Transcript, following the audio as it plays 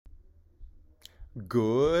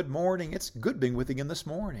Good morning. It's good being with you again this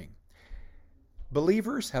morning.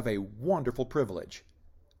 Believers have a wonderful privilege.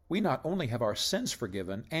 We not only have our sins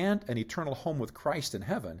forgiven and an eternal home with Christ in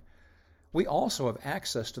heaven, we also have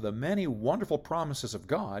access to the many wonderful promises of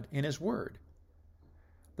God in His Word.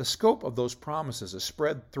 The scope of those promises is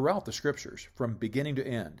spread throughout the Scriptures, from beginning to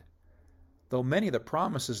end. Though many of the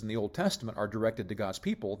promises in the Old Testament are directed to God's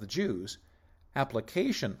people, the Jews,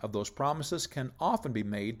 application of those promises can often be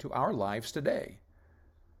made to our lives today.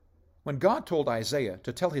 When God told Isaiah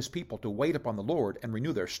to tell His people to wait upon the Lord and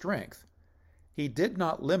renew their strength, He did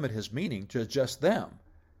not limit His meaning to just them,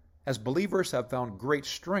 as believers have found great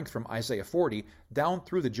strength from Isaiah 40 down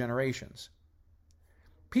through the generations.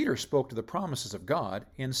 Peter spoke to the promises of God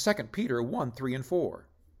in 2 Peter 1, 3, and 4.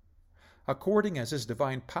 According as His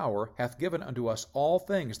divine power hath given unto us all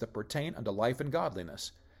things that pertain unto life and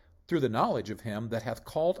godliness, through the knowledge of Him that hath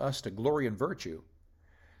called us to glory and virtue,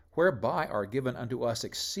 whereby are given unto us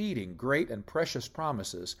exceeding great and precious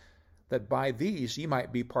promises, that by these ye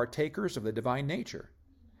might be partakers of the divine nature,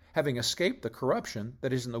 having escaped the corruption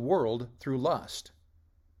that is in the world through lust.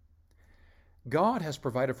 God has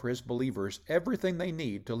provided for His believers everything they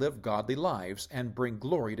need to live godly lives and bring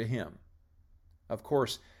glory to Him. Of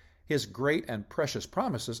course, His great and precious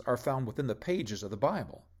promises are found within the pages of the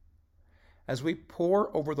Bible. As we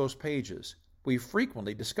pore over those pages, we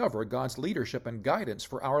frequently discover God's leadership and guidance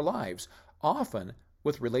for our lives, often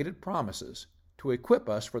with related promises to equip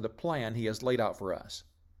us for the plan He has laid out for us.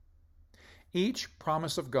 Each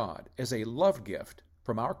promise of God is a love gift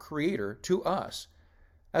from our Creator to us,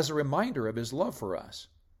 as a reminder of His love for us,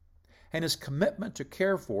 and His commitment to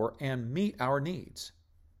care for and meet our needs.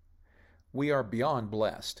 We are beyond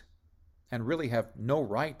blessed, and really have no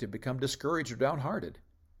right to become discouraged or downhearted.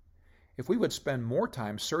 If we would spend more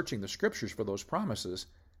time searching the Scriptures for those promises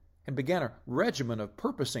and began a regimen of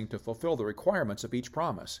purposing to fulfill the requirements of each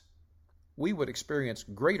promise, we would experience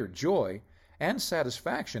greater joy and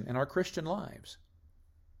satisfaction in our Christian lives.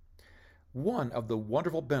 One of the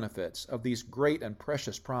wonderful benefits of these great and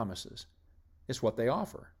precious promises is what they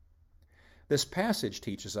offer. This passage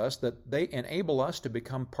teaches us that they enable us to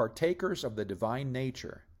become partakers of the divine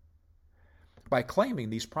nature. By claiming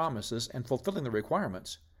these promises and fulfilling the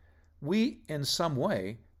requirements, we, in some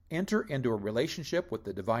way, enter into a relationship with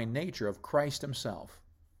the divine nature of Christ Himself.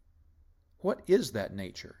 What is that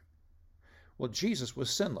nature? Well, Jesus was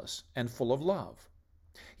sinless and full of love.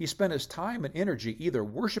 He spent His time and energy either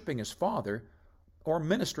worshiping His Father or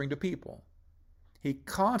ministering to people. He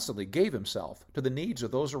constantly gave Himself to the needs of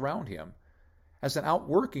those around Him as an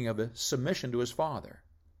outworking of His submission to His Father.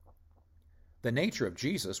 The nature of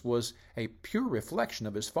Jesus was a pure reflection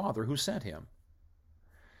of His Father who sent Him.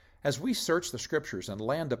 As we search the Scriptures and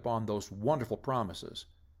land upon those wonderful promises,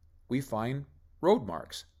 we find road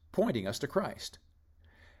marks pointing us to Christ.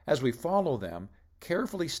 As we follow them,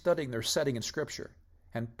 carefully studying their setting in Scripture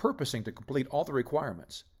and purposing to complete all the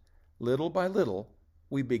requirements, little by little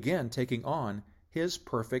we begin taking on His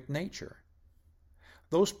perfect nature.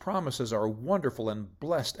 Those promises are wonderful and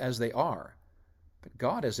blessed as they are, but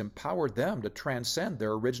God has empowered them to transcend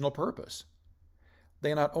their original purpose.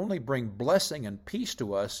 They not only bring blessing and peace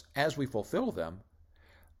to us as we fulfill them,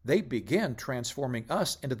 they begin transforming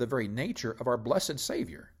us into the very nature of our blessed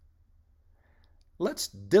Savior. Let's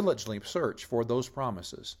diligently search for those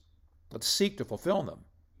promises. Let's seek to fulfill them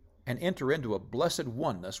and enter into a blessed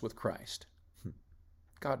oneness with Christ.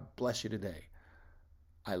 God bless you today.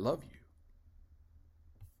 I love you.